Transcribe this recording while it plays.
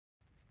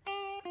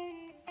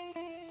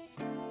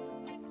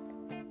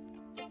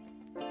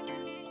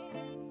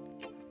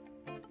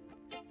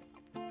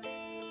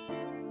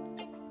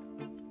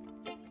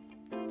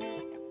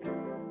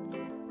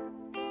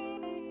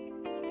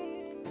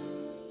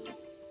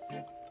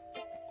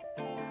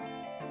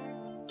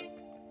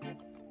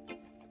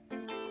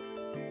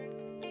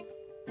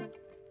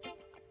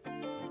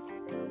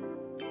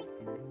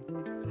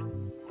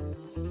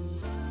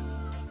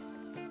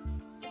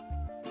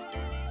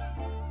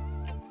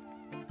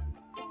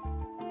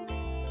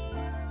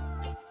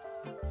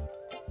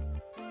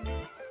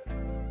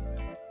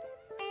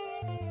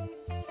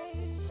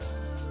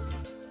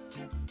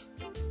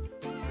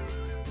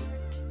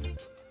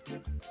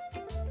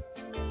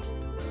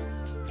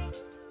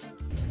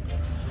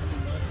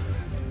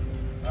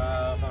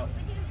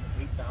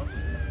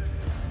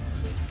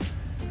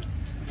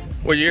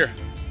What year?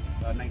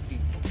 19.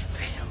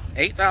 Damn,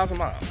 8,000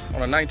 miles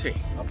on a 19.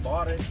 I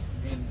bought it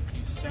in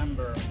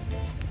December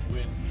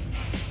with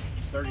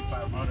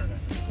 3,500 in it.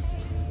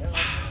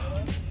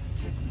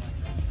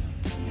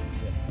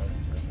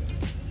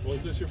 Was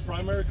this your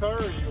primary car,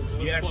 or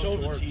you? Yeah, I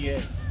sold the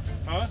TA.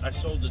 Huh? I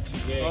sold the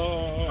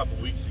TA a couple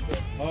weeks ago.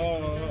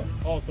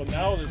 Oh, so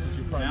now this is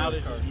your primary car. Now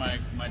this is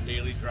my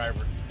daily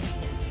driver.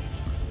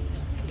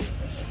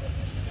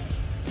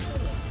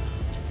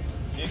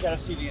 You gotta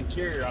see the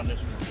interior on this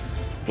one.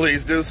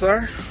 Please do,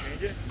 sir.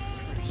 Pretty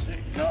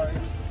sick.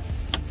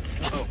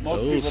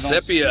 Most people don't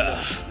sepia.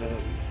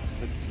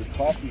 see the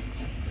coffee.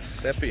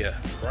 Sepia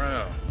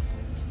brown.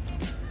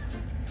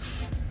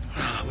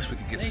 I wish we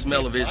could get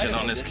smell-o-vision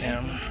on this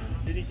camera.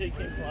 Did he say he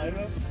came from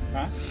Idaho?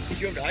 Huh? He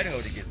drove to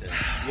Idaho to get this.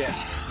 Yeah,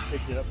 he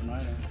picked it up in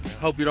Idaho.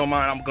 Hope you don't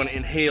mind. I'm gonna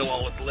inhale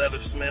all this leather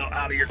smell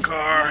out of your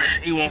car.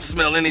 You won't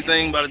smell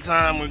anything by the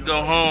time we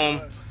go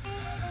home.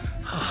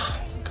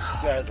 Oh,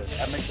 God.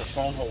 I make the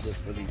phone holders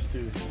for these too.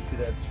 You see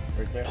that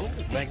right there? Oh,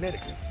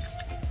 magnetic.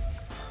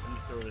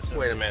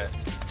 Wait a minute.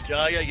 John,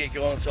 I gotta get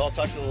going, so I'll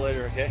talk to you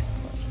later, okay?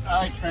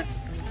 All right, Trent.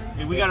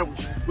 Hey, we gotta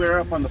square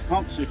up on the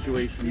pump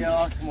situation. Yeah,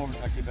 I'll come over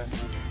and talk to you about it.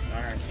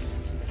 All right.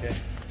 Okay.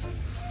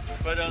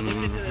 But look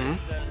into the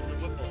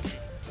whipple.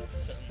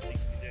 Something you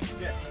think you can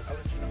do. Yeah, I'll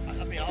let you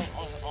know. I mean,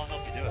 I'll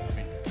help you do it. I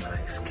mean,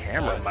 Nice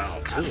camera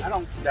mount too. I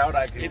don't doubt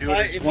I can do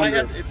it.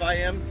 If I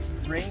am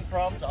ring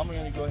problems, I'm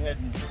gonna go ahead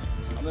and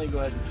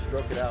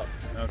stroke it out.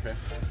 Okay.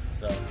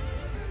 So,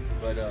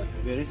 but yeah,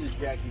 this is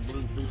Jackie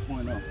Blue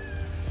 3.0.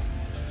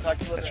 Talk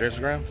to you later. That's your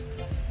Instagram?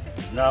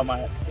 No,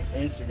 my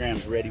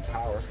Instagram's Ready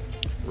Power.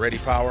 Ready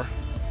Power.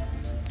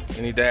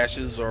 Any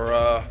dashes or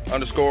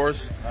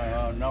underscores?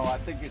 No, I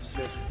think it's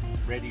just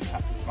Ready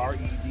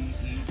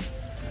R-E-D-E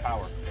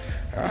Power.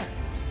 All right.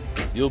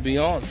 You'll be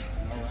on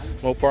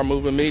Mopar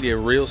Movement Media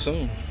real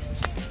soon.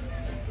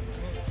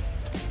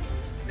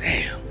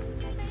 Damn.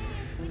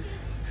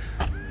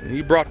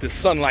 You brought this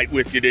sunlight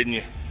with you, didn't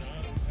you?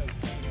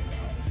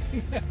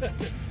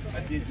 I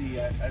did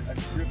I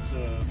stripped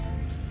the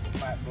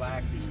flat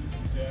black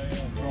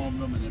and chromed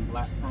them and then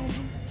black chromed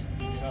them.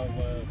 You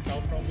have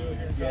Calchrome do it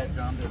here in Yeah, town?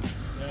 John did.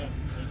 Yeah,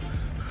 there's this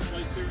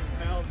place here in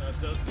town that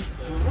does this,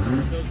 does the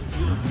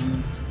wheels.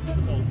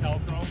 It's called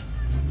Calchrome.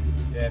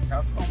 Yeah,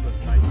 Calcom does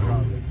a nice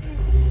job.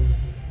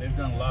 They've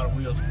done a lot of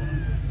wheels for me.